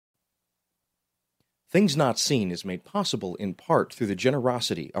Things Not Seen is made possible in part through the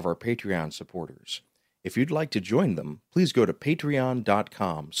generosity of our Patreon supporters. If you'd like to join them, please go to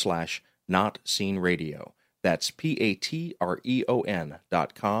patreon.com/notseenradio. That's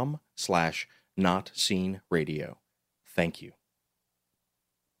patreon.com/notseenradio. Thank you.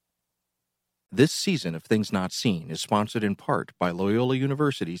 This season of Things Not Seen is sponsored in part by Loyola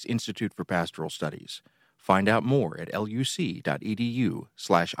University's Institute for Pastoral Studies. Find out more at luc.edu/IPS.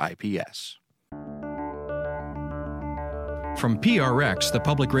 From PRX, the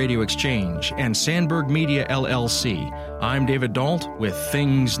Public Radio Exchange, and Sandberg Media, LLC, I'm David Dault with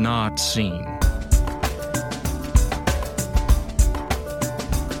Things Not Seen.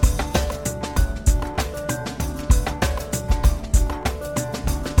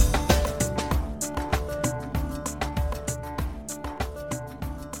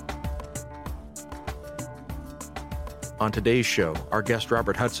 On today's show, our guest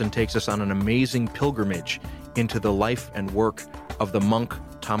Robert Hudson takes us on an amazing pilgrimage into the life and work of the monk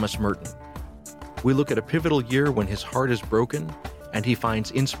Thomas Merton. We look at a pivotal year when his heart is broken and he finds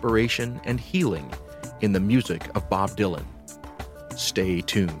inspiration and healing in the music of Bob Dylan. Stay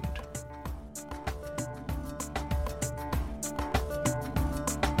tuned.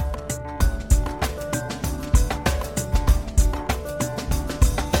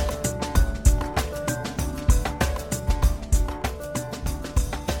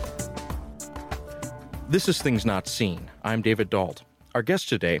 This is Things Not Seen. I'm David Dault. Our guest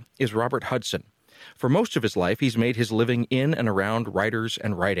today is Robert Hudson. For most of his life, he's made his living in and around writers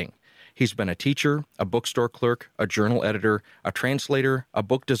and writing. He's been a teacher, a bookstore clerk, a journal editor, a translator, a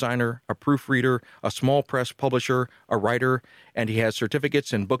book designer, a proofreader, a small press publisher, a writer, and he has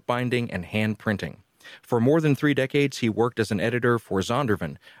certificates in bookbinding and hand printing. For more than 3 decades, he worked as an editor for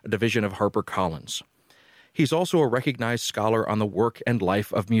Zondervan, a division of HarperCollins. He's also a recognized scholar on the work and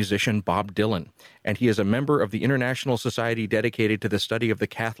life of musician Bob Dylan, and he is a member of the International Society dedicated to the study of the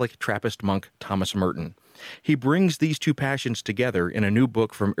Catholic Trappist monk Thomas Merton. He brings these two passions together in a new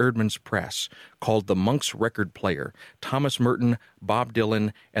book from Eerdmans Press called The Monk's Record Player, Thomas Merton, Bob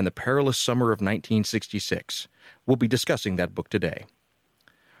Dylan, and the Perilous Summer of 1966. We'll be discussing that book today.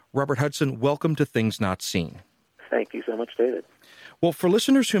 Robert Hudson, welcome to Things Not Seen. Thank you so much, David. Well, for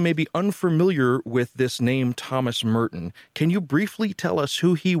listeners who may be unfamiliar with this name, Thomas Merton, can you briefly tell us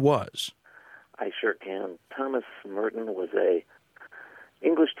who he was? I sure can. Thomas Merton was a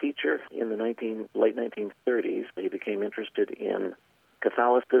English teacher in the late 1930s. He became interested in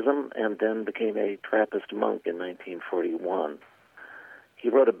Catholicism and then became a Trappist monk in 1941. He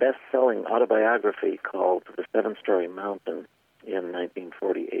wrote a best-selling autobiography called The Seven-Story Mountain in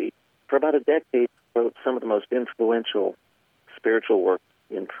 1948. For about a decade, he wrote some of the most influential spiritual work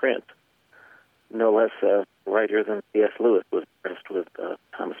in print. No less a writer than C.S. Lewis was impressed with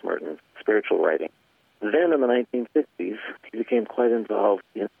Thomas Merton's spiritual writing. Then in the 1960s, he became quite involved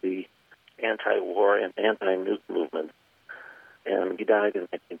in the anti-war and anti-nuke movement, and he died in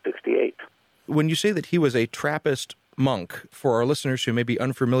 1968. When you say that he was a Trappist monk, for our listeners who may be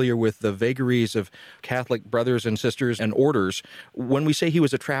unfamiliar with the vagaries of Catholic brothers and sisters and orders, when we say he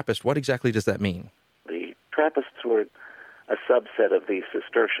was a Trappist, what exactly does that mean? The Trappists were a subset of the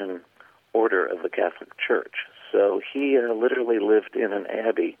Cistercian order of the Catholic Church. So he literally lived in an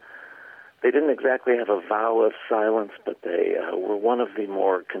abbey. They didn't exactly have a vow of silence, but they were one of the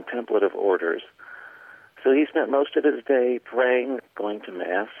more contemplative orders. So he spent most of his day praying, going to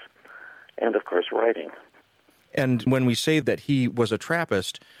Mass, and, of course, writing. And when we say that he was a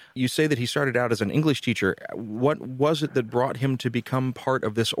Trappist, you say that he started out as an English teacher. What was it that brought him to become part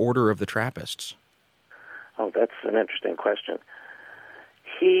of this order of the Trappists? Oh, that's an interesting question.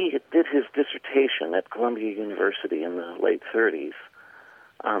 He did his dissertation at Columbia University in the late 30s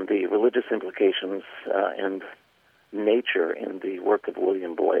on the religious implications and nature in the work of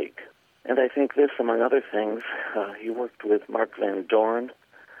William Blake. And I think this, among other things, he worked with Mark Van Dorn,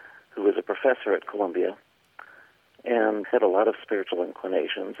 who was a professor at Columbia, and had a lot of spiritual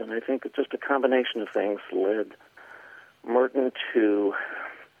inclinations. And I think it's just a combination of things led Merton to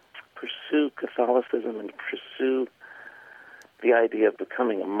pursue Catholicism and pursue the idea of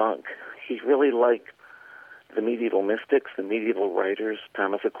becoming a monk. He really liked the medieval mystics, the medieval writers,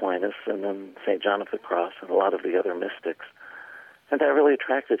 Thomas Aquinas, and then St. John of the Cross, and a lot of the other mystics. And that really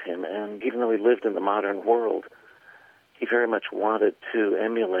attracted him. And even though he lived in the modern world, he very much wanted to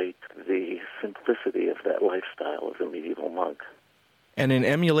emulate the simplicity of that lifestyle of the medieval monk. And in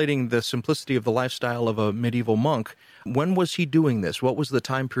emulating the simplicity of the lifestyle of a medieval monk, when was he doing this? What was the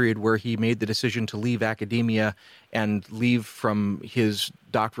time period where he made the decision to leave academia and leave from his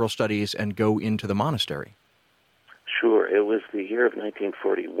doctoral studies and go into the monastery? Sure. It was the year of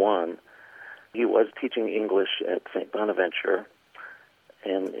 1941. He was teaching English at St. Bonaventure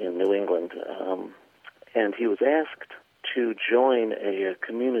in New England, and he was asked to join a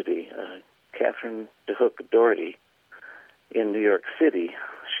community, Catherine DeHook Doherty, in New York City.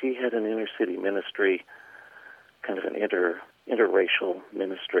 She had an inner-city ministry, kind of an interracial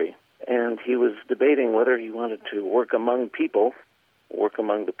ministry, and he was debating whether he wanted to work among people, work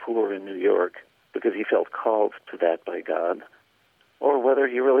among the poor in New York, because he felt called to that by God, or whether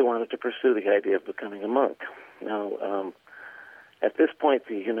he really wanted to pursue the idea of becoming a monk. Now, at this point,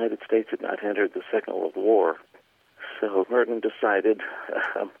 the United States had not entered the Second World War, so Merton decided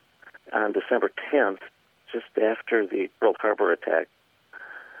on December 10th, just after the Pearl Harbor attack,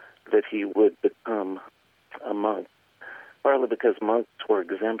 that he would become a monk, partly because monks were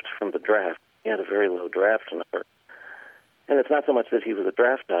exempt from the draft. He had a very low draft number. And it's not so much that he was a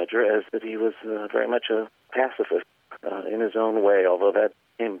draft dodger as that he was very much a pacifist in his own way, although that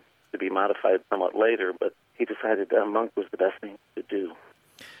came to be modified somewhat later, but he decided that a monk was the best thing to do.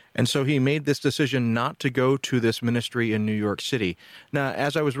 And so he made this decision not to go to this ministry in New York City. Now,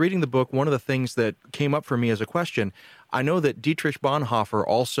 as I was reading the book, one of the things that came up for me as a question, I know that Dietrich Bonhoeffer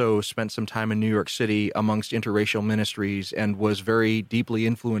also spent some time in New York City amongst interracial ministries and was very deeply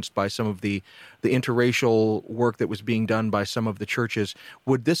influenced by some of the interracial work that was being done by some of the churches.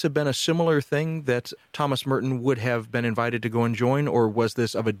 Would this have been a similar thing that Thomas Merton would have been invited to go and join, or was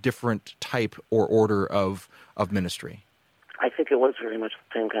this of a different type or order of ministry? I think it was very much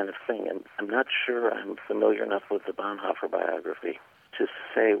the same kind of thing, and I'm not sure I'm familiar enough with the Bonhoeffer biography to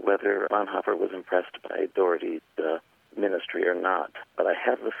say whether Bonhoeffer was impressed by Doherty's ministry or not. But I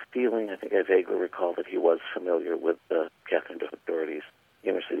have the feeling, I think I vaguely recall, that he was familiar with Catherine Doherty's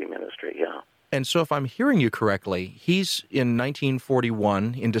inner city ministry, yeah. And so if I'm hearing you correctly, he's in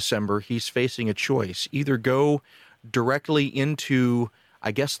 1941, in December, he's facing a choice. Either go directly into,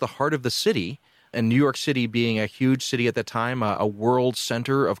 I guess, the heart of the city, and New York City being a huge city at the time, a world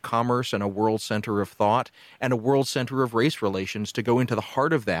center of commerce and a world center of thought and a world center of race relations, to go into the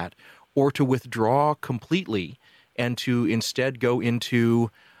heart of that, or to withdraw completely and to instead go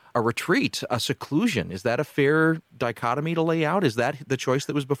into a retreat, a seclusion. Is that a fair dichotomy to lay out? Is that the choice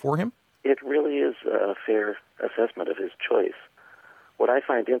that was before him? It really is a fair assessment of his choice. What I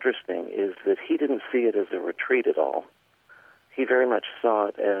find interesting is that he didn't see it as a retreat at all. He very much saw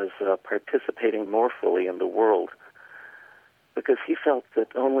it as participating more fully in the world, because he felt that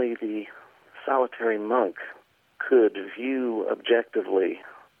only the solitary monk could view objectively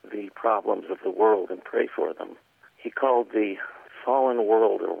the problems of the world and pray for them. He called the fallen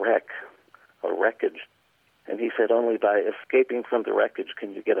world a wreck, a wreckage, and he said only by escaping from the wreckage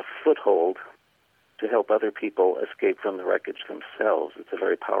can you get a foothold to help other people escape from the wreckage themselves. It's a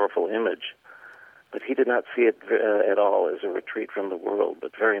very powerful image. But he did not see it at all as a retreat from the world,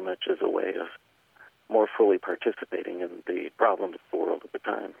 but very much as a way of more fully participating in the problems of the world at the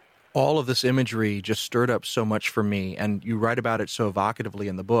time. All of this imagery just stirred up so much for me, and you write about it so evocatively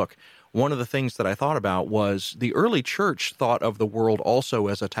in the book. One of the things that I thought about was the early church thought of the world also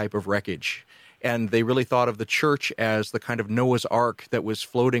as a type of wreckage. And they really thought of the church as the kind of Noah's Ark that was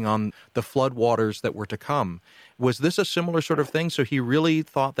floating on the floodwaters that were to come. Was this a similar sort of thing? So he really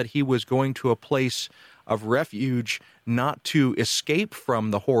thought that he was going to a place of refuge, not to escape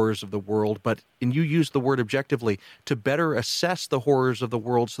from the horrors of the world, but, and you used the word objectively, to better assess the horrors of the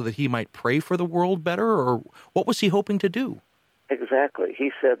world so that he might pray for the world better? Or what was he hoping to do? Exactly.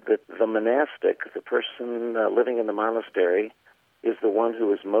 He said that the monastic, the person living in the monastery, is the one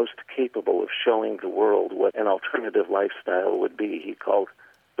who is most capable of showing the world what an alternative lifestyle would be. He called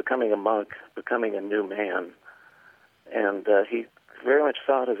becoming a monk, becoming a new man. And he very much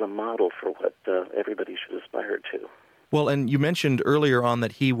saw it as a model for what everybody should aspire to. Well, and you mentioned earlier on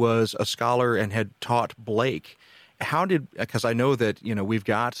that he was a scholar and had taught Blake. How did, because I know that, we've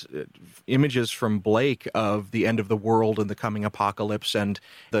got images from Blake of the end of the world and the coming apocalypse and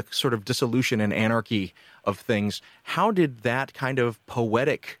the sort of dissolution and anarchy of things. How did that kind of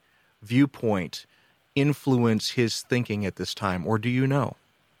poetic viewpoint influence his thinking at this time, or do you know?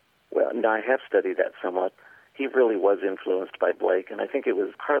 Well, no, I have studied that somewhat. He really was influenced by Blake, and I think it was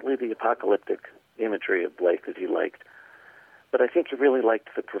partly the apocalyptic imagery of Blake that he liked. But I think he really liked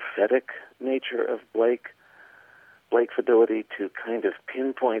the prophetic nature of Blake. Blake's ability to kind of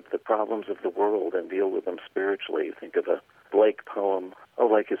pinpoint the problems of the world and deal with them spiritually. You think of a Blake poem,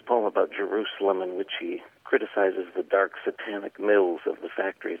 like his poem about Jerusalem, in which he criticizes the dark satanic mills of the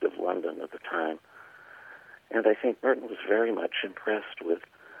factories of London at the time. And I think Merton was very much impressed with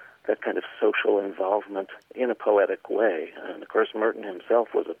that kind of social involvement in a poetic way. And of course, Merton himself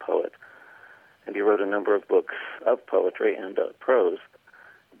was a poet, and he wrote a number of books of poetry and prose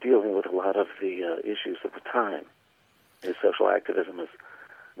dealing with a lot of the issues of the time. His social activism is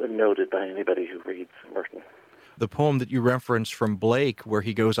noted by anybody who reads Merton. The poem that you referenced from Blake, where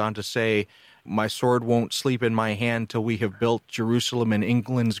he goes on to say, "My sword won't sleep in my hand till we have built Jerusalem in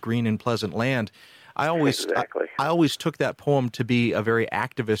England's green and pleasant land." Exactly. I always took that poem to be a very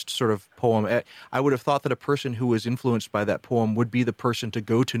activist sort of poem. I would have thought that a person who was influenced by that poem would be the person to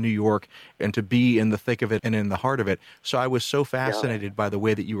go to New York and to be in the thick of it and in the heart of it. So I was so fascinated by the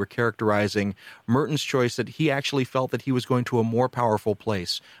way that you were characterizing Merton's choice that he actually felt that he was going to a more powerful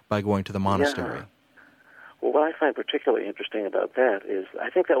place by going to the monastery. Yeah. Well, what I find particularly interesting about that is I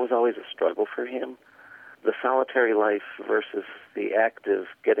think that was always a struggle for him. The solitary life versus the active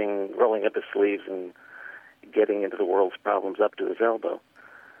rolling up his sleeves and getting into the world's problems up to his elbow.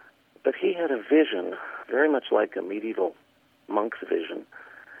 But he had a vision, very much like a medieval monk's vision,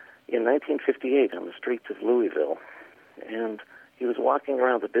 in 1958 on the streets of Louisville. And he was walking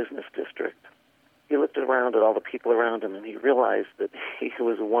around the business district. He looked around at all the people around him, and he realized that he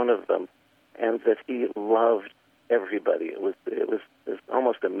was one of them and that he loved everybody. It was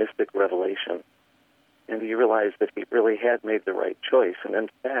almost a mystic revelation. And he realized that he really had made the right choice. And in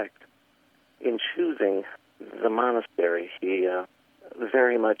fact, in choosing the monastery, he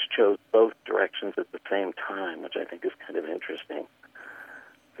very much chose both directions at the same time, which I think is kind of interesting.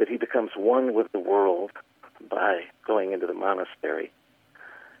 That he becomes one with the world by going into the monastery,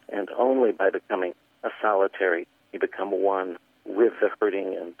 and only by becoming a solitary, you become one with the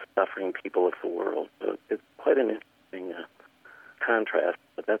hurting and suffering people of the world. So it's quite an interesting contrast,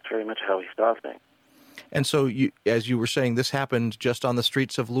 but that's very much how he saw things. And so, as you were saying, this happened just on the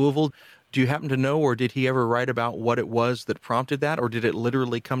streets of Louisville. Do you happen to know, or did he ever write about what it was that prompted that, or did it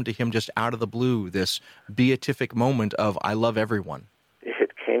literally come to him just out of the blue, this beatific moment of, I love everyone?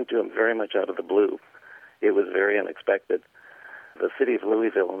 It came to him very much out of the blue. It was very unexpected. The city of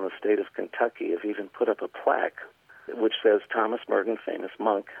Louisville and the state of Kentucky have even put up a plaque which says Thomas Merton, famous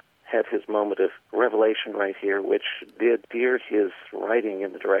monk, had his moment of revelation right here, which did steer his writing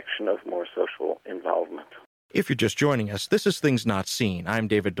in the direction of more social involvement. If you're just joining us, this is Things Not Seen. I'm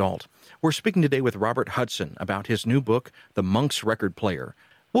David Dalt. We're speaking today with Robert Hudson about his new book, The Monk's Record Player.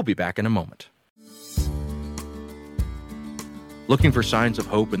 We'll be back in a moment. Looking for signs of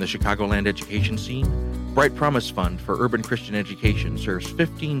hope in the Chicagoland education scene? Bright Promise Fund for Urban Christian Education serves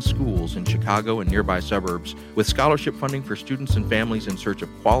 15 schools in Chicago and nearby suburbs with scholarship funding for students and families in search of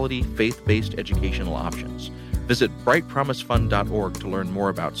quality, faith-based educational options. Visit brightpromisefund.org to learn more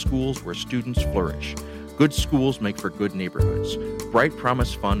about schools where students flourish. Good schools make for good neighborhoods.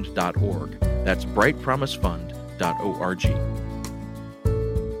 brightpromisefund.org. That's brightpromisefund.org.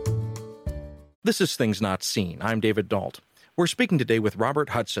 This is Things Not Seen. I'm David Dalt. We're speaking today with Robert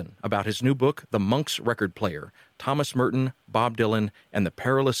Hudson about his new book, The Monk's Record Player, Thomas Merton, Bob Dylan, and the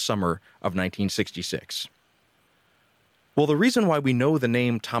Perilous Summer of 1966. Well, the reason why we know the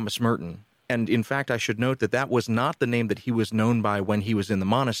name Thomas Merton, and in fact I should note that that was not the name that he was known by when he was in the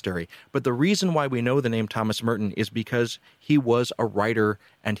monastery, but the reason why we know the name Thomas Merton is because he was a writer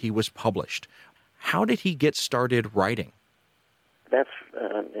and he was published. How did he get started writing? That's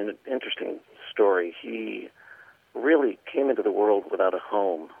an interesting story. He really came into the world without a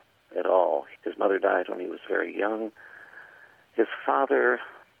home at all. His mother died when he was very young. His father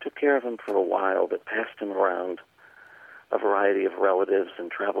took care of him for a while, but passed him around a variety of relatives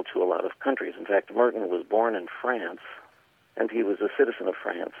and traveled to a lot of countries. In fact, Merton was born in France, and he was a citizen of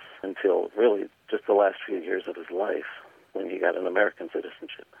France until really just the last few years of his life when he got an American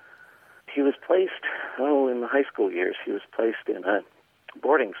citizenship. He was placed, in the high school years, he was placed in a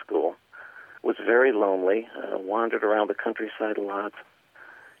boarding school, was very lonely, wandered around the countryside a lot,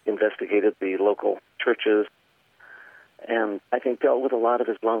 investigated the local churches, and I think dealt with a lot of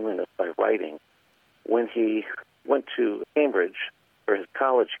his loneliness by writing. When he went to Cambridge for his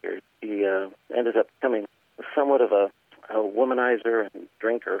college years, he ended up becoming somewhat of a womanizer and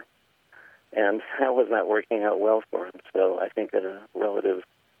drinker, and that was not working out well for him. So I think that relatives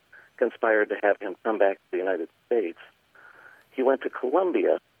conspired to have him come back to the United States. He went to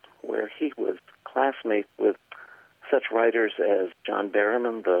Columbia, where he was classmates with such writers as John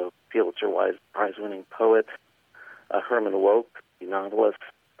Berryman, the Pulitzer Prize-winning poet, Herman Wouk, the novelist,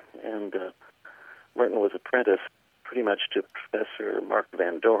 and Merton was apprenticed pretty much to Professor Mark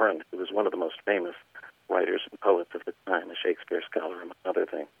Van Doren, who was one of the most famous writers and poets of the time, a Shakespeare scholar, among other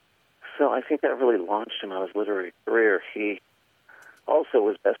things. So I think that really launched him on his literary career. He also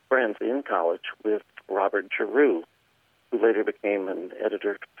was best friends in college with Robert Giroux, who later became an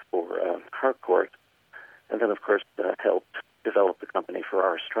editor for Harcourt, and then, of course, helped develop the company for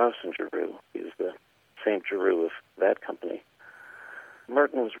R. Strauss and Giroux. He was the same Giroux of that company.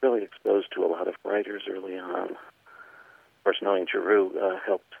 Merton was really exposed to a lot of writers early on. Of course, knowing Giroux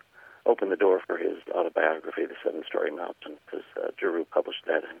helped open the door for his autobiography, The Seven-Story Mountain, because Giroux published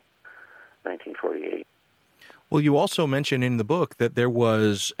that in 1948. Well, you also mention in the book that there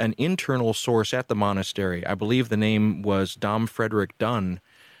was an internal source at the monastery. I believe the name was Dom Frederick Dunn,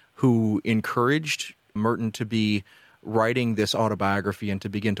 who encouraged Merton to be writing this autobiography and to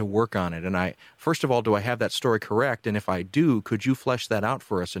begin to work on it. And first of all, do I have that story correct? And if I do, could you flesh that out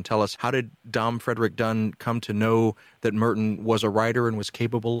for us and tell us, how did Dom Frederick Dunn come to know that Merton was a writer and was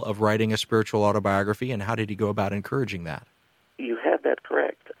capable of writing a spiritual autobiography, and how did he go about encouraging that? You have that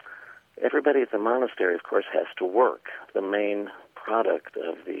correct. Everybody at the monastery, of course, has to work. The main product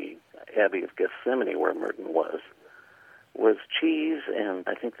of the Abbey of Gethsemani, where Merton was cheese, and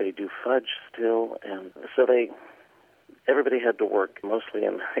I think they do fudge still, and so everybody had to work, mostly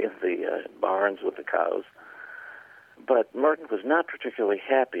in the barns with the cows. But Merton was not particularly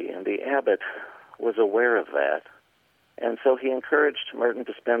happy, and the abbot was aware of that. And so he encouraged Merton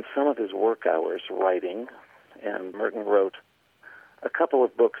to spend some of his work hours writing, and Merton wrote a couple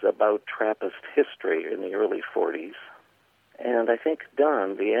of books about Trappist history in the early 40s. And I think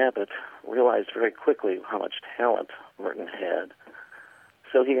Dunn, the abbot, realized very quickly how much talent Merton had.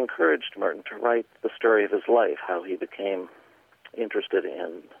 So he encouraged Merton to write the story of his life, how he became interested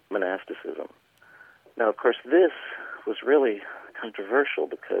in monasticism. Now, of course, this was really controversial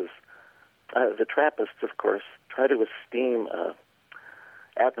because the Trappists, of course, try to esteem an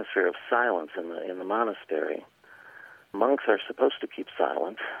atmosphere of silence in the monastery. Monks are supposed to keep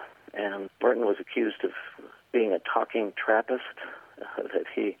silent, and Merton was accused of being a talking Trappist, that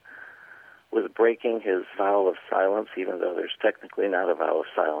he was breaking his vow of silence, even though there's technically not a vow of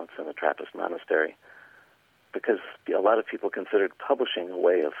silence in the Trappist monastery, because a lot of people considered publishing a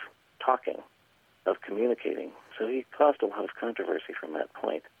way of talking, of communicating. So he caused a lot of controversy from that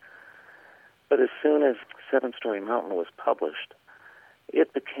point. But as soon as Seven-Story Mountain was published,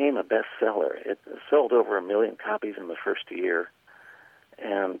 it became a bestseller. It sold over 1 million copies in the first year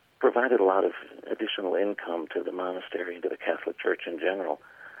and provided a lot of additional income to the monastery and to the Catholic Church in general.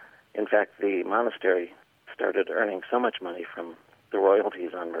 In fact, the monastery started earning so much money from the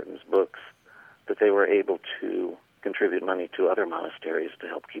royalties on Merton's books that they were able to contribute money to other monasteries to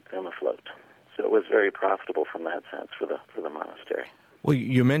help keep them afloat. So it was very profitable from that sense for the monastery. Well,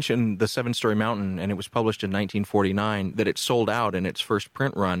 you mentioned The Seven-Story Mountain, and it was published in 1949, that it sold out in its first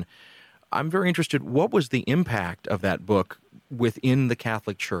print run. I'm very interested, what was the impact of that book within the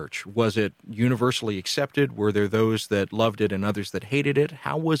Catholic Church? Was it universally accepted? Were there those that loved it and others that hated it?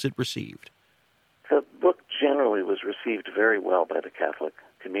 How was it received? The book generally was received very well by the Catholic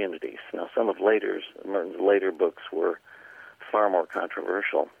communities. Now, some of Merton's later books were far more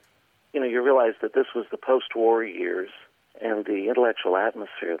controversial. You realize that this was the post-war years, and the intellectual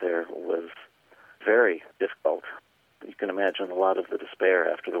atmosphere there was very difficult. You can imagine a lot of the despair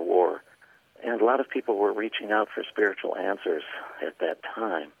after the war. And a lot of people were reaching out for spiritual answers at that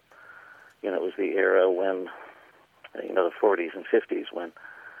time. It was the era when, the 40s and 50s, when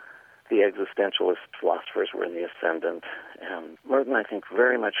the existentialist philosophers were in the ascendant. And Merton, I think,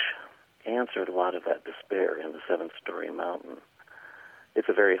 very much answered a lot of that despair in The Seven-Story Mountain. It's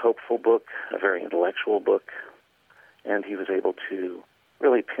a very hopeful book, a very intellectual book, and he was able to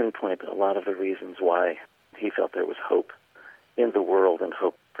really pinpoint a lot of the reasons why he felt there was hope in the world, and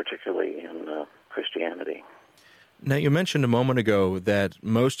hope particularly in Christianity. Now, you mentioned a moment ago that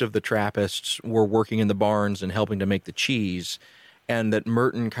most of the Trappists were working in the barns and helping to make the cheese, and that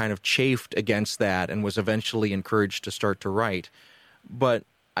Merton kind of chafed against that and was eventually encouraged to start to write. But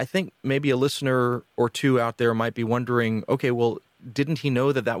I think maybe a listener or two out there might be wondering, okay, well, didn't he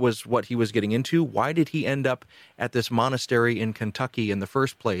know that was what he was getting into? Why did he end up at this monastery in Kentucky in the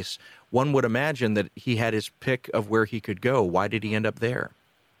first place? One would imagine that he had his pick of where he could go. Why did he end up there?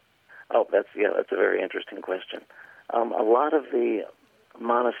 Oh, that's a very interesting question. A lot of the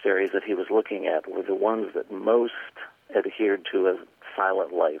monasteries that he was looking at were the ones that most adhered to a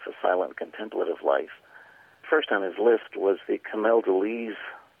silent life, a silent contemplative life. First on his list was the Camaldolese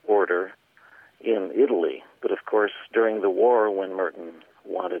order in Italy. But of course, during the war, when Merton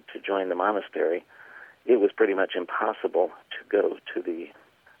wanted to join the monastery, it was pretty much impossible to go to the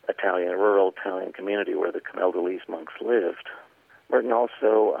rural Italian community where the Camaldolese monks lived. Merton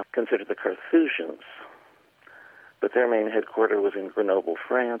also considered the Carthusians, but their main headquarters was in Grenoble,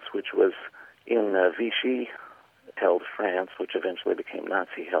 France, which was in Vichy-held France, which eventually became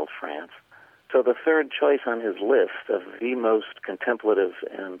Nazi-held France. So the third choice on his list of the most contemplative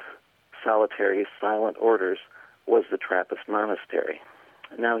and solitary, silent orders was the Trappist monastery.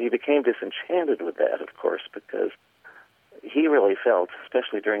 Now, he became disenchanted with that, of course, because he really felt,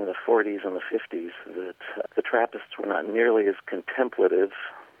 especially during the 40s and the 50s, that the Trappists were not nearly as contemplative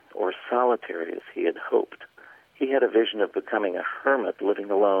or solitary as he had hoped. He had a vision of becoming a hermit living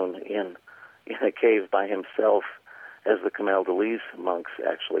alone in a cave by himself, as the Camaldolese monks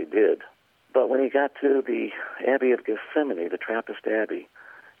actually did. But when he got to the Abbey of Gethsemani, the Trappist abbey,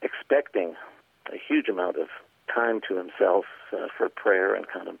 expecting a huge amount of time to himself for prayer and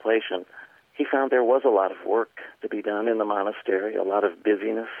contemplation, he found there was a lot of work to be done in the monastery, a lot of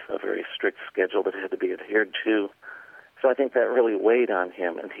busyness, a very strict schedule that had to be adhered to. So I think that really weighed on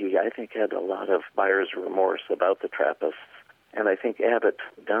him, and he, I think, had a lot of buyer's remorse about the Trappists. And I think Abbot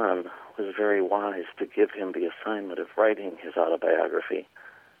Dunn was very wise to give him the assignment of writing his autobiography,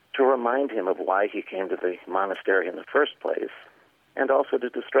 to remind him of why he came to the monastery in the first place, and also to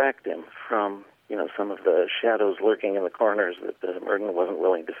distract him from, some of the shadows lurking in the corners that Merton wasn't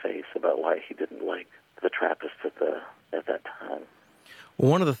willing to face about why he didn't like the Trappists at that time.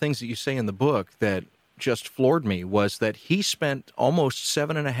 Well, one of the things that you say in the book that just floored me was that he spent almost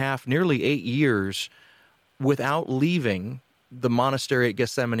 7.5, nearly 8 years without leaving the monastery at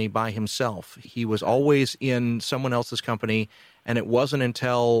Gethsemani by himself. He was always in someone else's company, and it wasn't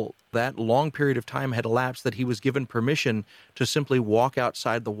until that long period of time had elapsed that he was given permission to simply walk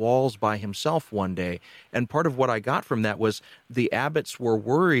outside the walls by himself one day. And part of what I got from that was the abbots were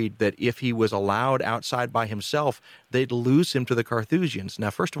worried that if he was allowed outside by himself, they'd lose him to the Carthusians. Now,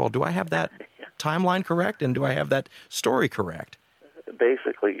 first of all, do I have that timeline correct, and do I have that story correct?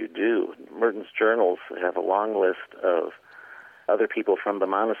 Basically, you do. Merton's journals have a long list of other people from the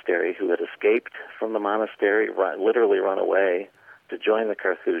monastery who had escaped from the monastery, literally run away to join the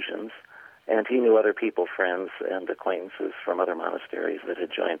Carthusians, and he knew other people, friends and acquaintances from other monasteries that had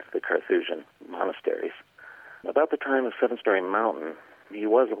joined the Carthusian monasteries. About the time of Seven Storey Mountain, he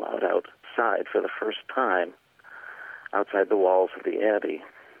was allowed outside for the first time, outside the walls of the abbey,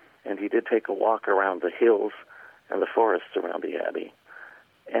 and he did take a walk around the hills and the forests around the abbey.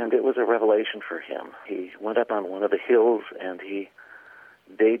 And it was a revelation for him. He went up on one of the hills and he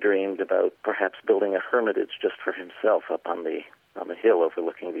daydreamed about perhaps building a hermitage just for himself up on the hill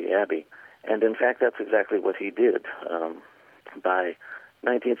overlooking the abbey. And in fact, that's exactly what he did. By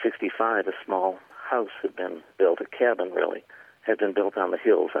 1965, a small house had been built, a cabin really, had been built on the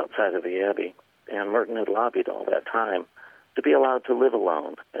hills outside of the abbey. And Merton had lobbied all that time to be allowed to live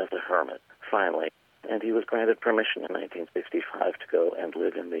alone as a hermit, finally. And he was granted permission in 1965 to go and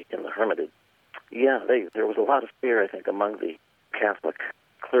live in the hermitage. Yeah, there was a lot of fear, I think, among the Catholic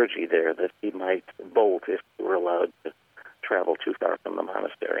clergy there that he might bolt if he were allowed to travel too far from the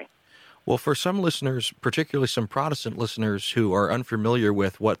monastery. Well, for some listeners, particularly some Protestant listeners who are unfamiliar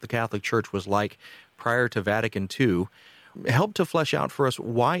with what the Catholic Church was like prior to Vatican II, help to flesh out for us,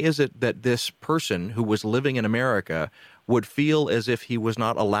 why is it that this person who was living in America would feel as if he was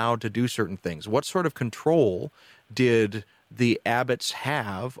not allowed to do certain things? What sort of control did the abbots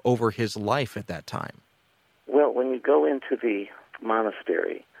have over his life at that time? Well, when you go into the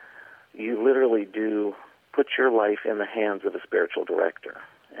monastery, you literally do put your life in the hands of a spiritual director.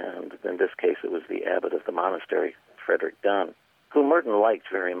 And in this case, it was the abbot of the monastery, Frederick Dunn, who Merton liked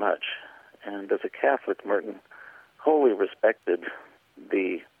very much. And as a Catholic, Merton wholly respected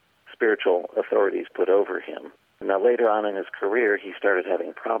the spiritual authorities put over him. Now, later on in his career, he started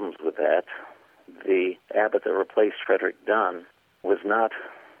having problems with that. The abbot that replaced Frederick Dunn was not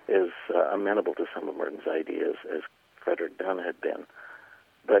as amenable to some of Merton's ideas as Frederick Dunn had been.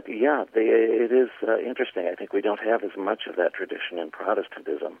 But yeah, it is interesting. I think we don't have as much of that tradition in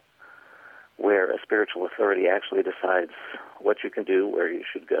Protestantism, where a spiritual authority actually decides what you can do, where you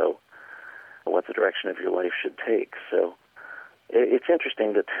should go, what the direction of your life should take. So it's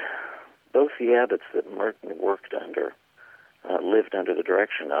interesting that both the abbots that Merton worked under, lived under the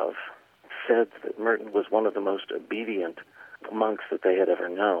direction of, said that Merton was one of the most obedient monks that they had ever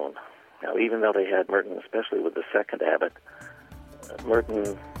known. Now, even though they had Merton, especially with the second abbot,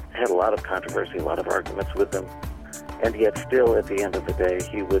 Merton had a lot of controversy, a lot of arguments with them, and yet still, at the end of the day,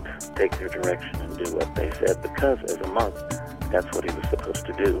 he would take their direction and do what they said, because as a monk, that's what he was supposed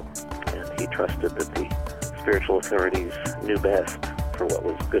to do. And he trusted that the spiritual authorities knew best for what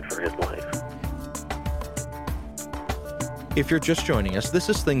was good for his life. If you're just joining us, this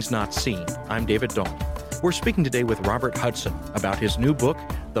is Things Not Seen. I'm David Dault. We're speaking today with Robert Hudson about his new book,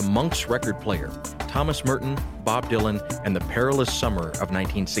 The Monk's Record Player, Thomas Merton, Bob Dylan, and the Perilous Summer of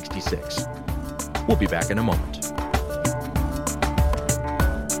 1966. We'll be back in a moment.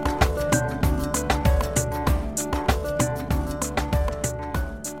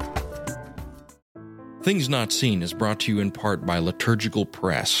 Things Not Seen is brought to you in part by Liturgical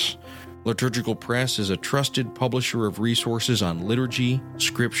Press. Liturgical Press is a trusted publisher of resources on liturgy,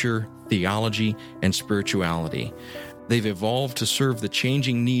 scripture, theology, and spirituality. They've evolved to serve the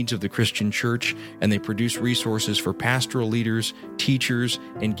changing needs of the Christian church, and they produce resources for pastoral leaders, teachers,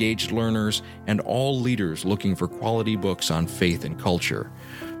 engaged learners, and all leaders looking for quality books on faith and culture.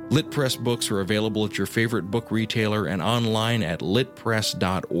 LitPress books are available at your favorite book retailer and online at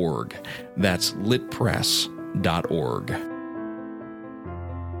litpress.org. That's litpress.org.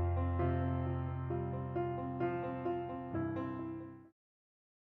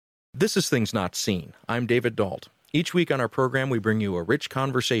 This is Things Not Seen. I'm David Dalt. Each week on our program, we bring you a rich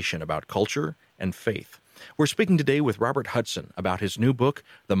conversation about culture and faith. We're speaking today with Robert Hudson about his new book,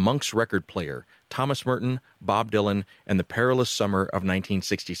 The Monk's Record Player, Thomas Merton, Bob Dylan, and the Perilous Summer of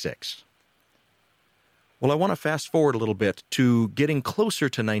 1966. Well, I want to fast forward a little bit to getting closer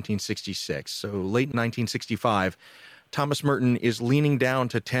to 1966. So late 1965, Thomas Merton is leaning down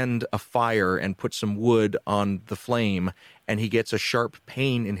to tend a fire and put some wood on the flame, and he gets a sharp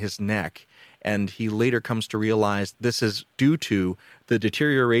pain in his neck. And he later comes to realize this is due to the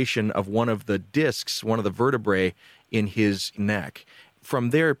deterioration of one of the discs, one of the vertebrae in his neck.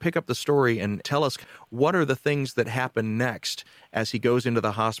 From there, pick up the story and tell us what are the things that happen next as he goes into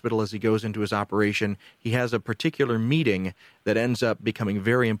the hospital, as he goes into his operation. He has a particular meeting that ends up becoming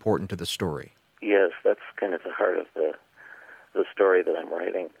very important to the story. Yes, that's kind of the heart of the story that I'm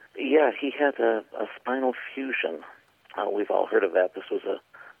writing. Yeah, he had a spinal fusion. We've all heard of that. This was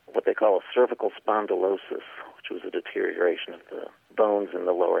what they call a cervical spondylosis, which was a deterioration of the bones in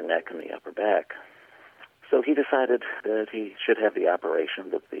the lower neck and the upper back. So he decided that he should have the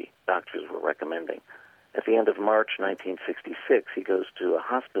operation that the doctors were recommending. At the end of March 1966, he goes to a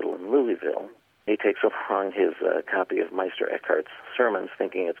hospital in Louisville. He takes along his copy of Meister Eckhart's sermons,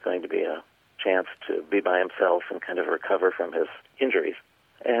 thinking it's going to be a chance to be by himself and kind of recover from his injuries.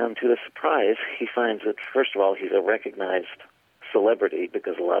 And to his surprise, he finds that, first of all, he's a recognized celebrity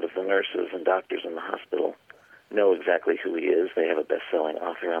because a lot of the nurses and doctors in the hospital know exactly who he is. They have a best-selling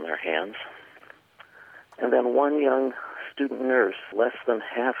author on their hands. And then one young student nurse, less than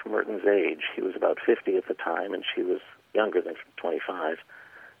half Merton's age, he was about 50 at the time, and she was younger than 25,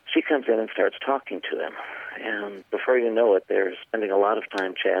 she comes in and starts talking to him. And before you know it, they're spending a lot of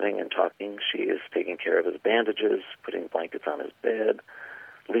time chatting and talking. She is taking care of his bandages, putting blankets on his bed,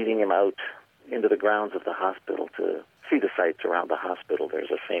 leading him out into the grounds of the hospital to see the sights around the hospital.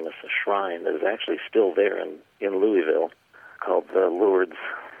 There's a famous shrine that is actually still there in Louisville called the Lourdes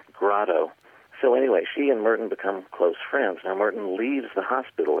Grotto. So anyway, she and Merton become close friends. Now, Merton leaves the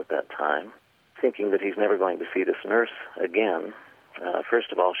hospital at that time, thinking that he's never going to see this nurse again.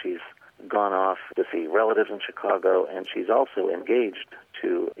 First of all, she's gone off to see relatives in Chicago, and she's also engaged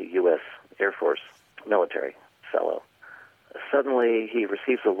to a U.S. Air Force military fellow. Suddenly, he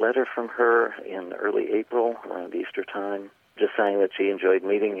receives a letter from her in early April, around Easter time, just saying that she enjoyed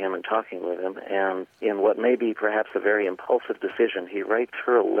meeting him and talking with him. And in what may be perhaps a very impulsive decision, he writes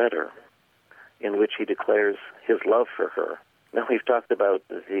her a letter in which he declares his love for her. Now, we've talked about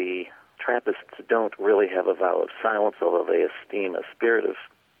the Trappists don't really have a vow of silence, although they esteem a spirit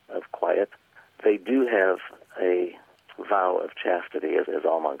of quiet. They do have a vow of chastity, as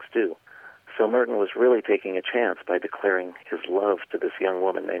all monks do. So Merton was really taking a chance by declaring his love to this young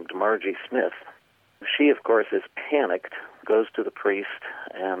woman named Margie Smith. She, of course, is panicked, goes to the priest,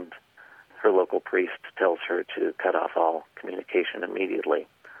 and her local priest tells her to cut off all communication immediately.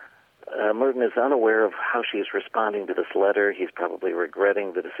 Merton is unaware of how she is responding to this letter. He's probably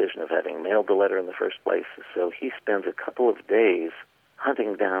regretting the decision of having mailed the letter in the first place. So he spends a couple of days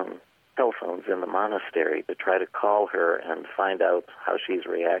hunting down cell phones in the monastery to try to call her and find out how she's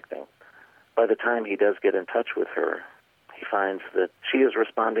reacting. By the time he does get in touch with her, he finds that she is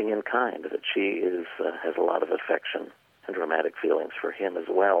responding in kind, that she has a lot of affection and romantic feelings for him as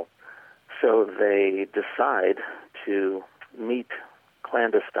well. So they decide to meet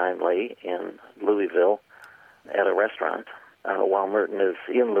clandestinely in Louisville at a restaurant while Merton is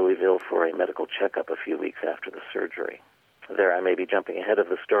in Louisville for a medical checkup a few weeks after the surgery. There, I may be jumping ahead of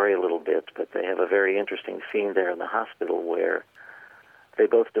the story a little bit, but they have a very interesting scene there in the hospital where they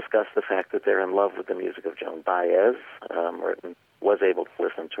both discuss the fact that they're in love with the music of Joan Baez. Merton was able to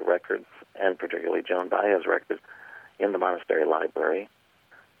listen to records, and particularly Joan Baez records, in the monastery library.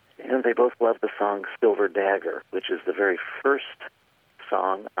 And they both love the song Silver Dagger, which is the very first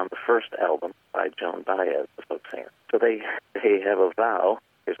song on the first album by Joan Baez, the folk singer. So they have a vow,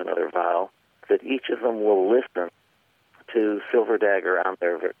 here's another vow, that each of them will listen to Silver Dagger on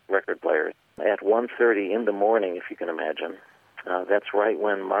their record players at 1:30 in the morning, if you can imagine. That's right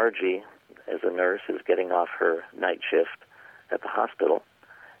when Margie, as a nurse, is getting off her night shift at the hospital.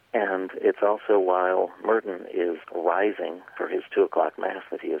 And it's also while Merton is rising for his 2 o'clock Mass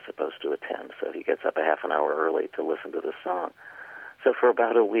that he is supposed to attend. So he gets up a half an hour early to listen to the song. So for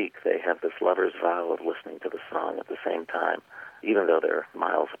about a week, they have this lover's vow of listening to the song at the same time, even though they're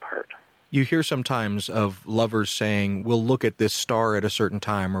miles apart. You hear sometimes of lovers saying, we'll look at this star at a certain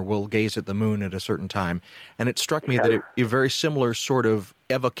time, or we'll gaze at the moon at a certain time. And it struck me that a very similar sort of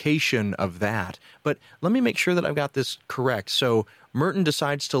evocation of that. But let me make sure that I've got this correct. So Merton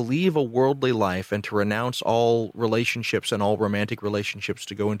decides to leave a worldly life and to renounce all relationships and all romantic relationships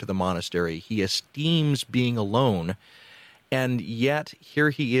to go into the monastery. He esteems being alone. And yet, here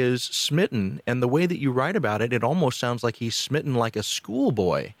he is smitten, and the way that you write about it, it almost sounds like he's smitten like a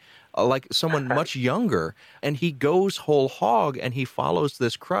schoolboy, like someone much younger, and he goes whole hog, and he follows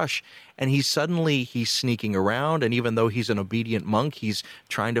this crush, and he's sneaking around, and even though he's an obedient monk, he's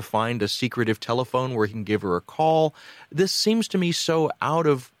trying to find a secretive telephone where he can give her a call. This seems to me so out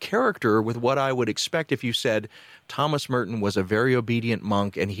of character with what I would expect if you said Thomas Merton was a very obedient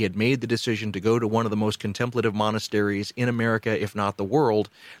monk, and he had made the decision to go to one of the most contemplative monasteries in America, if not the world.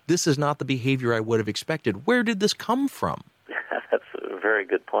 This is not the behavior I would have expected. Where did this come from? That's a very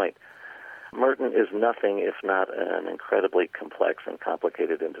good point. Merton is nothing if not an incredibly complex and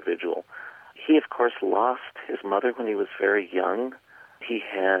complicated individual. He, of course, lost his mother when he was very young. He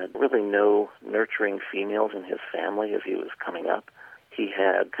had really no nurturing females in his family as he was coming up. He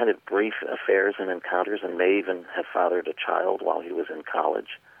had kind of brief affairs and encounters and may even have fathered a child while he was in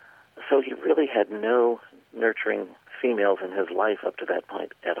college. So he really had no nurturing females in his life up to that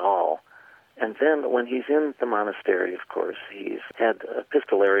point at all. And then when he's in the monastery, of course, he's had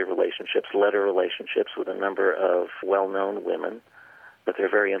epistolary relationships, letter relationships with a number of well-known women, but they're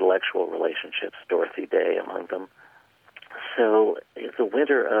very intellectual relationships, Dorothy Day among them. So the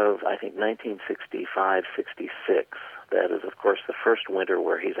winter of, I think, 1965-66, that is, of course, the first winter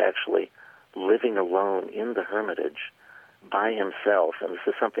where he's actually living alone in the hermitage by himself, and this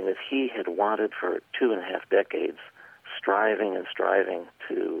is something that he had wanted for 2.5 decades, striving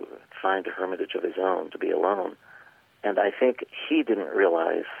to find a hermitage of his own, to be alone. And I think he didn't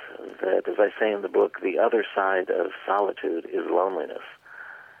realize that, as I say in the book, the other side of solitude is loneliness.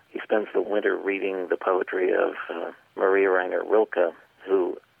 He spends the winter reading the poetry of Maria Rainer Rilke,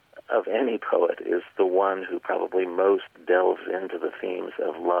 who, of any poet, is the one who probably most delves into the themes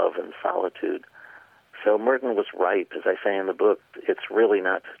of love and solitude. So Merton was right. As I say in the book, it's really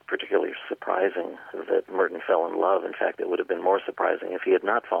not particularly surprising that Merton fell in love. In fact, it would have been more surprising if he had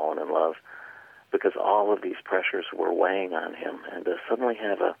not fallen in love, because all of these pressures were weighing on him. And to suddenly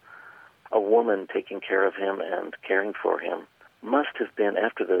have a woman taking care of him and caring for him must have been,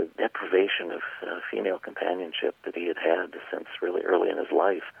 after the deprivation of female companionship that he had had since really early in his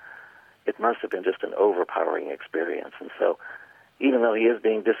life, it must have been just an overpowering experience. And so even though he is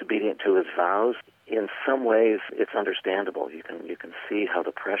being disobedient to his vows, in some ways it's understandable. You can see how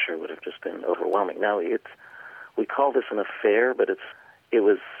the pressure would have just been overwhelming. Now, we call this an affair, but it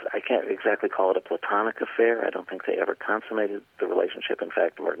was, I can't exactly call it a platonic affair. I don't think they ever consummated the relationship. In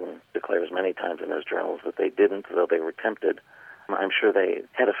fact, Merton declares many times in his journals that they didn't, though they were tempted. I'm sure they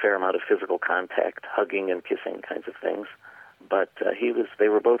had a fair amount of physical contact, hugging and kissing kinds of things. But they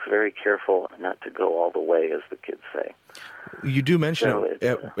were both very careful not to go all the way, as the kids say. You do mention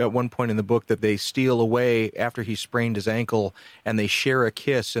at one point in the book that they steal away after he sprained his ankle, and they share a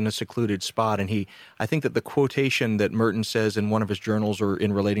kiss in a secluded spot. And I think that the quotation that Merton says in one of his journals or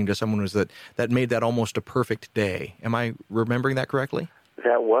in relating to someone was that made that almost a perfect day. Am I remembering that correctly?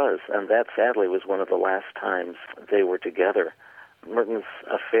 That was, and that sadly was one of the last times they were together. Merton's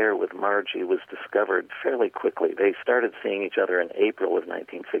affair with Margie was discovered fairly quickly. They started seeing each other in April of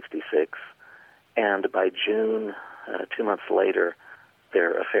 1966, and by June, 2 months later,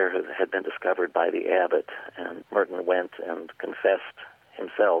 their affair had been discovered by the abbot, and Merton went and confessed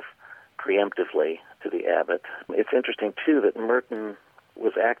himself preemptively to the abbot. It's interesting, too, that Merton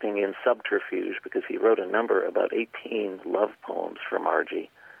was acting in subterfuge because he wrote a number, about 18 love poems for Margie,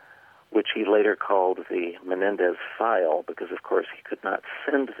 which he later called the Menendez File, because, of course, he could not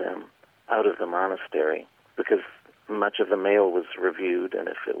send them out of the monastery because much of the mail was reviewed, and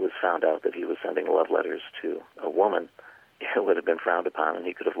if it was found out that he was sending love letters to a woman, it would have been frowned upon, and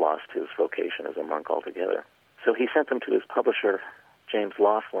he could have lost his vocation as a monk altogether. So he sent them to his publisher, James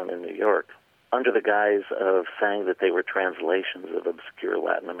Laughlin, in New York, under the guise of saying that they were translations of obscure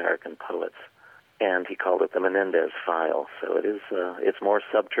Latin American poets. And he called it the Menendez File. So it's more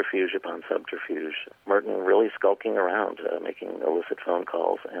subterfuge upon subterfuge. Merton really skulking around, making illicit phone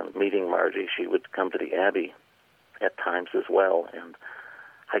calls and meeting Margie. She would come to the Abbey at times as well and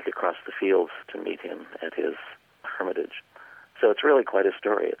hike across the fields to meet him at his hermitage. So it's really quite a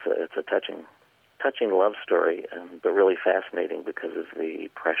story. It's a touching love story, but really fascinating because of the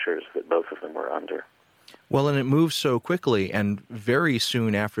pressures that both of them were under. Well, and it moves so quickly, and very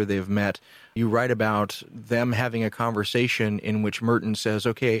soon after they've met, you write about them having a conversation in which Merton says,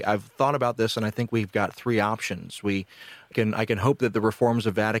 okay, I've thought about this, and I think we've got three options. I can hope that the reforms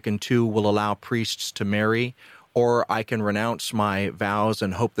of Vatican II will allow priests to marry, or I can renounce my vows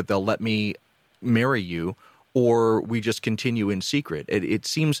and hope that they'll let me marry you, or we just continue in secret. It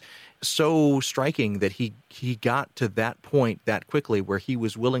seems so striking that he got to that point that quickly where he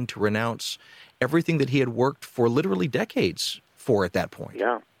was willing to renounce everything that he had worked for literally decades for at that point.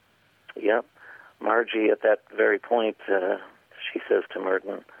 Yeah. Margie, at that very point, she says to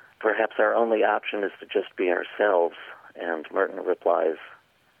Merton, perhaps our only option is to just be ourselves. And Merton replies,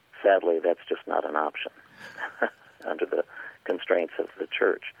 sadly, that's just not an option under the constraints of the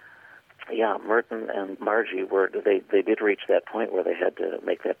church. Yeah, Merton and Margie they did reach that point where they had to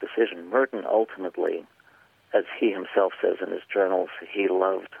make that decision. Merton ultimately, as he himself says in his journals, he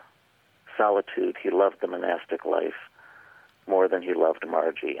loved solitude, he loved the monastic life more than he loved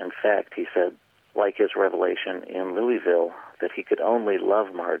Margie. In fact, he said, like his revelation in Louisville, that he could only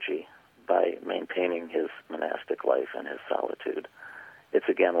love Margie by maintaining his monastic life and his solitude. It's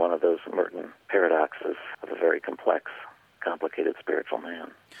again one of those Merton paradoxes of a very complex, complicated spiritual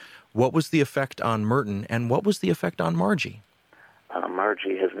man. What was the effect on Merton, and what was the effect on Margie?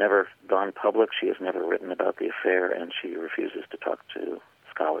 Margie has never gone public. She has never written about the affair, and she refuses to talk to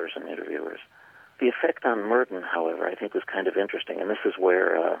scholars and interviewers. The effect on Merton, however, I think was kind of interesting, and this is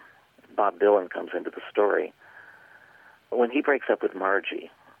where Bob Dylan comes into the story. When he breaks up with Margie,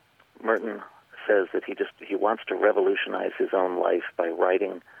 Merton says that he wants to revolutionize his own life by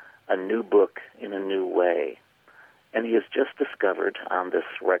writing a new book in a new way. And he has just discovered on this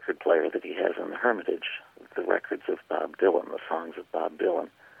record player that he has in the Hermitage the records of Bob Dylan, the songs of Bob Dylan.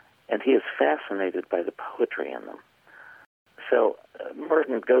 And he is fascinated by the poetry in them. So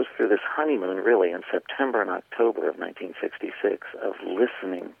Merton goes through this honeymoon, really, in September and October of 1966 of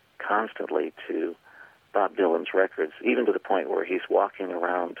listening constantly to Bob Dylan's records, even to the point where he's walking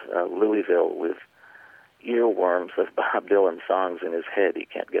around Louisville with earworms of Bob Dylan songs in his head. He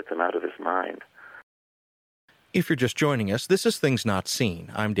can't get them out of his mind. If you're just joining us, this is Things Not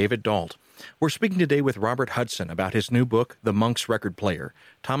Seen. I'm David Dalt. We're speaking today with Robert Hudson about his new book, The Monk's Record Player,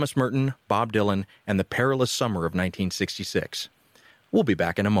 Thomas Merton, Bob Dylan, and the Perilous Summer of 1966. We'll be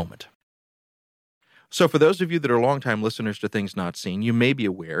back in a moment. So for those of you that are longtime listeners to Things Not Seen, you may be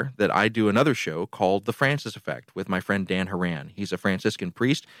aware that I do another show called The Francis Effect with my friend Dan Horan. He's a Franciscan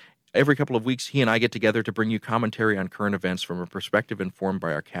priest. Every couple of weeks, he and I get together to bring you commentary on current events from a perspective informed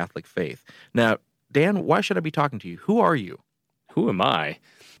by our Catholic faith. Now, Dan, why should I be talking to you? Who are you? Who am I?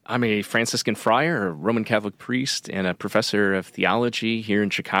 I'm a Franciscan friar, a Roman Catholic priest, and a professor of theology here in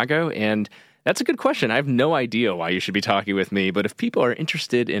Chicago. And that's a good question. I have no idea why you should be talking with me, but if people are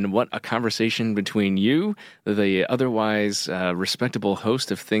interested in what a conversation between you, the otherwise respectable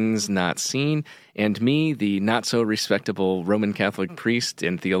host of Things Not Seen, and me, the not-so-respectable Roman Catholic priest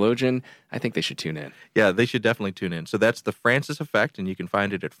and theologian, I think they should tune in. Yeah, they should definitely tune in. So that's The Francis Effect, and you can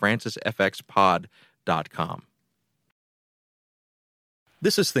find it at francisfxpod.com.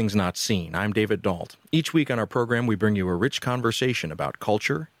 This is Things Not Seen. I'm David Dalt. Each week on our program, we bring you a rich conversation about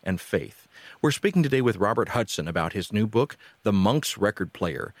culture and faith. We're speaking today with Robert Hudson about his new book, The Monk's Record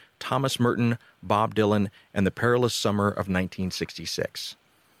Player, Thomas Merton, Bob Dylan, and the Perilous Summer of 1966.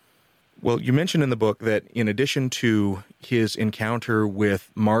 Well, you mentioned in the book that in addition to his encounter with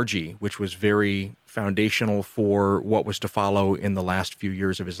Margie, which was very foundational for what was to follow in the last few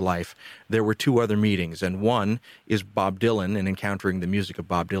years of his life, there were two other meetings, and one is Bob Dylan and encountering the music of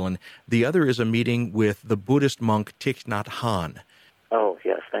Bob Dylan. The other is a meeting with the Buddhist monk Thich Nhat Hanh. Oh,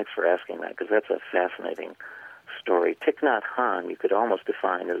 yes, thanks for asking that, because that's a fascinating story. Thich Nhat Hanh, you could almost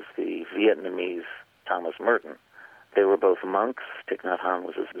define as the Vietnamese Thomas Merton. They were both monks. Thich Nhat Hanh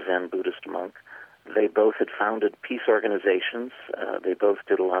was a Zen Buddhist monk. They both had founded peace organizations. They both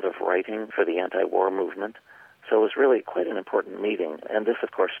did a lot of writing for the anti-war movement. So it was really quite an important meeting. And this,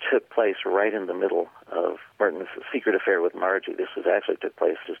 of course, took place right in the middle of Merton's secret affair with Margie. This actually took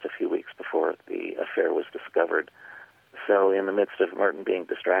place just a few weeks before the affair was discovered. So in the midst of Merton being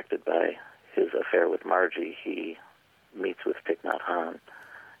distracted by his affair with Margie, he meets with Thich Nhat Hanh.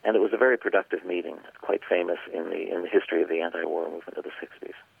 And it was a very productive meeting, quite famous in the history of the anti-war movement of the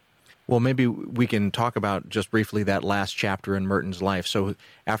 60s. Well, maybe we can talk about just briefly that last chapter in Merton's life. So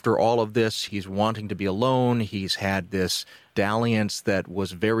after all of this, he's wanting to be alone. He's had this dalliance that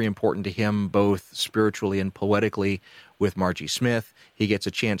was very important to him, both spiritually and poetically, with Margie Smith. He gets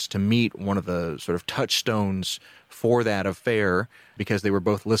a chance to meet one of the sort of touchstones for that affair because they were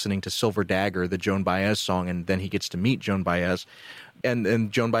both listening to Silver Dagger, the Joan Baez song, and then he gets to meet Joan Baez.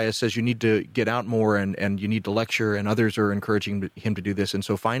 And Joan Baez says, you need to get out more and you need to lecture, and others are encouraging him to do this. And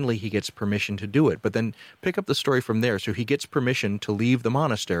so finally he gets permission to do it. But then pick up the story from there. So he gets permission to leave the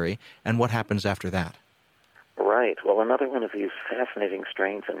monastery, and what happens after that? Right. Well, another one of these fascinating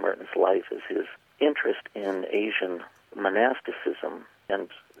strains in Merton's life is his interest in Asian monasticism and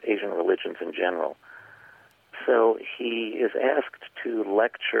Asian religions in general. So he is asked to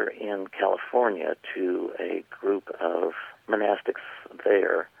lecture in California to a group of monastics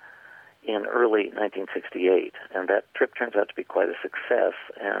there in early 1968, and that trip turns out to be quite a success,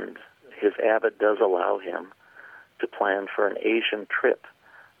 and his abbot does allow him to plan for an Asian trip,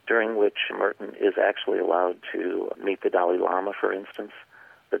 during which Merton is actually allowed to meet the Dalai Lama, for instance.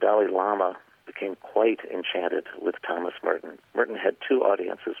 The Dalai Lama became quite enchanted with Thomas Merton. Merton had 2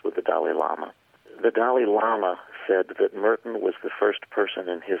 audiences with the Dalai Lama. The Dalai Lama said that Merton was the first person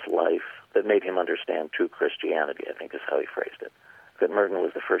in his life that made him understand true Christianity, I think is how he phrased it. That Merton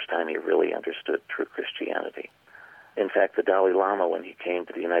was the first time he really understood true Christianity. In fact, the Dalai Lama, when he came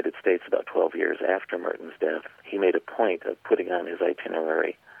to the United States about 12 years after Merton's death, he made a point of putting on his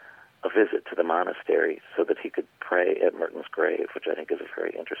itinerary a visit to the monastery so that he could pray at Merton's grave, which I think is a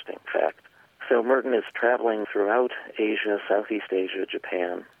very interesting fact. So Merton is traveling throughout Asia, Southeast Asia,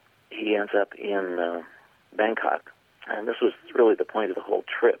 Japan. He ends up in Bangkok, and this was really the point of the whole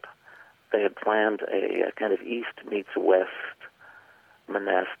trip. They had planned a kind of East meets West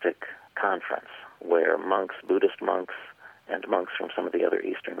monastic conference where monks, Buddhist monks, and monks from some of the other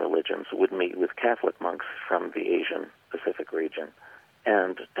Eastern religions would meet with Catholic monks from the Asian Pacific region.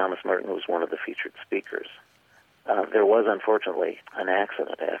 And Thomas Merton was one of the featured speakers. There was, unfortunately, an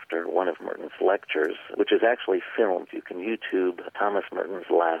accident after one of Merton's lectures, which is actually filmed. You can YouTube Thomas Merton's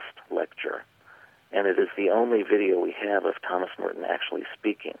last lecture. And it is the only video we have of Thomas Merton actually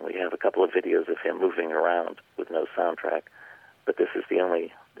speaking. We have a couple of videos of him moving around with no soundtrack, but this is the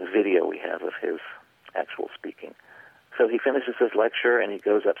only video we have of his actual speaking. So he finishes his lecture and he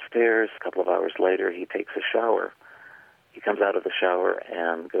goes upstairs. A couple of hours later, he takes a shower. He comes out of the shower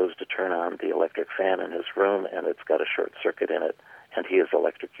and goes to turn on the electric fan in his room, and it's got a short circuit in it, and he is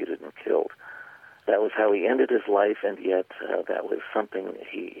electrocuted and killed. That was how he ended his life, and yet that was something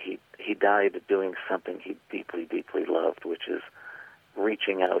he died doing something he deeply, deeply loved, which is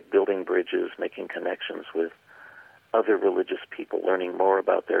reaching out, building bridges, making connections with other religious people, learning more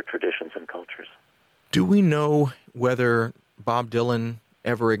about their traditions and cultures. Do we know whether Bob Dylan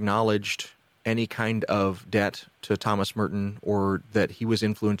ever acknowledged any kind of debt to Thomas Merton, or that he was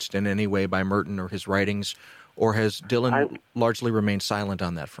influenced in any way by Merton or his writings, or has Dylan largely remained silent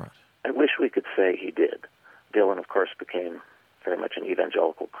on that front? I wish we could say he did. Dylan, of course, became very much an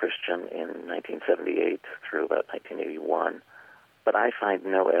evangelical Christian in 1978 through about 1981, but I find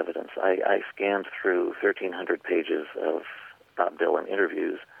no evidence. I scanned through 1,300 pages of Bob Dylan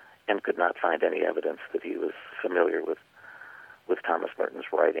interviews and could not find any evidence that he was familiar with Thomas Merton's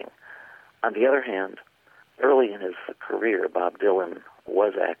writing. On the other hand, early in his career, Bob Dylan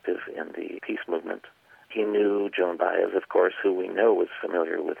was active in the peace movement. He knew Joan Baez, of course, who we know was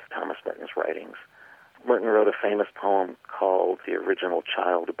familiar with Thomas Merton's writings. Merton wrote a famous poem called The Original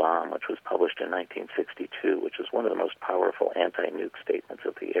Child Bomb, which was published in 1962, which is one of the most powerful anti-nuke statements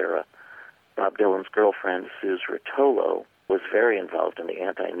of the era. Bob Dylan's girlfriend, Suze Rotolo, was very involved in the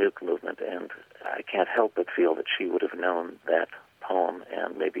anti-nuke movement, and I can't help but feel that she would have known that poem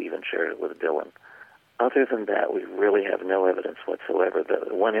and maybe even shared it with Dylan. Other than that, we really have no evidence whatsoever.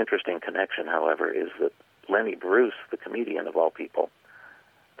 The one interesting connection, however, is that Lenny Bruce, the comedian of all people,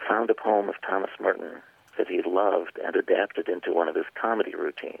 found a poem of Thomas Merton that he loved and adapted into one of his comedy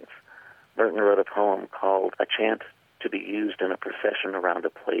routines. Merton wrote a poem called A Chant to be Used in a Procession Around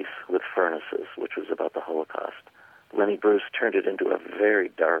a Place with Furnaces, which was about the Holocaust. Lenny Bruce turned it into a very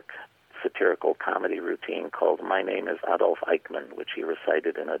dark satirical comedy routine called My Name is Adolf Eichmann, which he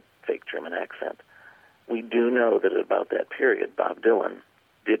recited in a fake German accent. We do know that at about that period, Bob Dylan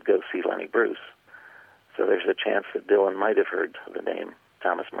did go see Lenny Bruce. So there's a chance that Dylan might have heard the name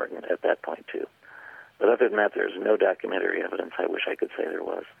Thomas Merton at that point, too. But other than that, there's no documentary evidence. I wish I could say there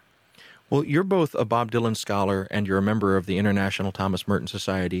was. Well, you're both a Bob Dylan scholar and you're a member of the International Thomas Merton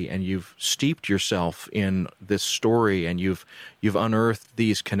Society, and you've steeped yourself in this story, and you've unearthed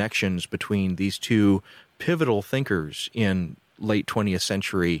these connections between these two pivotal thinkers in late 20th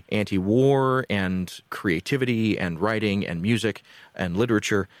century anti-war and creativity and writing and music and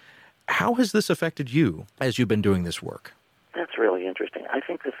literature. How has this affected you as you've been doing this work? That's really interesting. I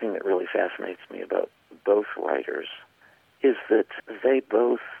think the thing that really fascinates me about both writers is that they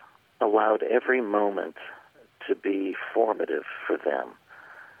both allowed every moment to be formative for them.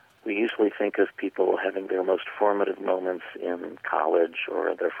 We usually think of people having their most formative moments in college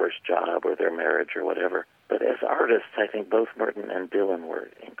or their first job or their marriage or whatever. But as artists, I think both Merton and Dylan were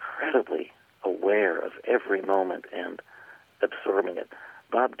incredibly aware of every moment and absorbing it.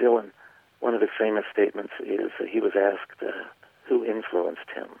 Bob Dylan, one of his famous statements is that he was asked who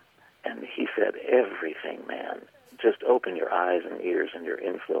influenced him. And he said, everything, man. Just open your eyes and ears and you're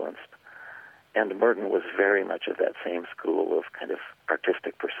influenced. And Merton was very much of that same school of kind of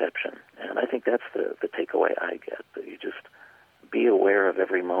artistic perception. And I think that's the takeaway I get, that you just be aware of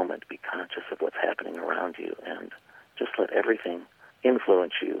every moment, be conscious of what's happening around you, and just let everything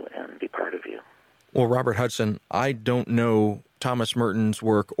influence you and be part of you. Well, Robert Hudson, I don't know Thomas Merton's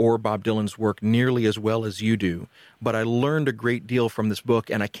work or Bob Dylan's work nearly as well as you do, but I learned a great deal from this book,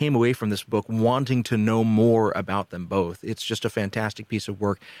 and I came away from this book wanting to know more about them both. It's just a fantastic piece of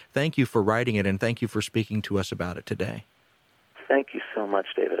work. Thank you for writing it, and thank you for speaking to us about it today. Thank you so much,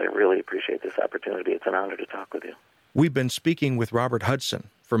 David. I really appreciate this opportunity. It's an honor to talk with you. We've been speaking with Robert Hudson.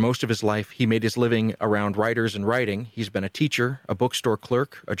 For most of his life, he made his living around writers and writing. He's been a teacher, a bookstore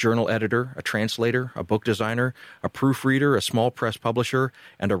clerk, a journal editor, a translator, a book designer, a proofreader, a small press publisher,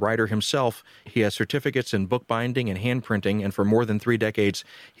 and a writer himself. He has certificates in bookbinding and handprinting, and for more than 3 decades,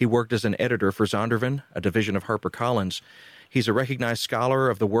 he worked as an editor for Zondervan, a division of HarperCollins. He's a recognized scholar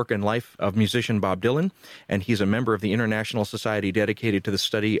of the work and life of musician Bob Dylan, and he's a member of the International Society dedicated to the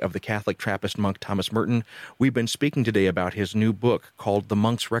study of the Catholic Trappist monk Thomas Merton. We've been speaking today about his new book called The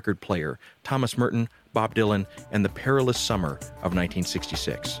Monk's Record Player, Thomas Merton, Bob Dylan, and the Perilous Summer of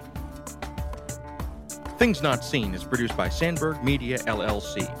 1966. Things Not Seen is produced by Sandberg Media,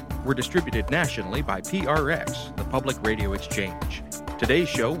 LLC. We're distributed nationally by PRX, the Public Radio Exchange. Today's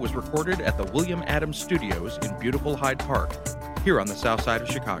show was recorded at the William Adams Studios in beautiful Hyde Park, here on the south side of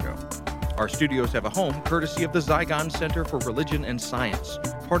Chicago. Our studios have a home courtesy of the Zygon Center for Religion and Science,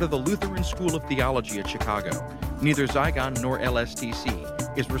 part of the Lutheran School of Theology at Chicago. Neither Zygon nor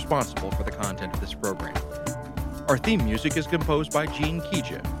LSTC is responsible for the content of this program. Our theme music is composed by Gene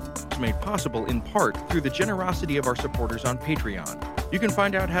Kija. It's made possible in part through the generosity of our supporters on Patreon. You can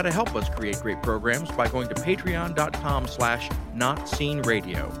find out how to help us create great programs by going to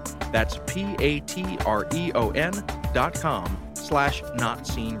patreon.com/notseenradio. That's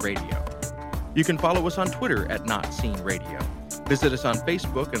patreon.com/notseenradio. You can follow us on Twitter at notseenradio. Visit us on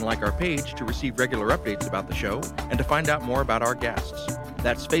Facebook and like our page to receive regular updates about the show and to find out more about our guests.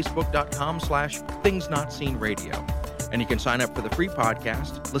 That's facebook.com/thingsnotseenradio. And you can sign up for the free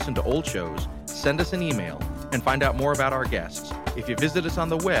podcast, listen to old shows, send us an email, and find out more about our guests if you visit us on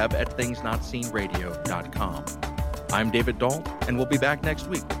the web at thingsnotseenradio.com. I'm David Dault, and we'll be back next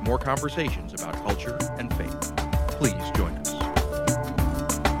week with more conversations about culture and faith. Please join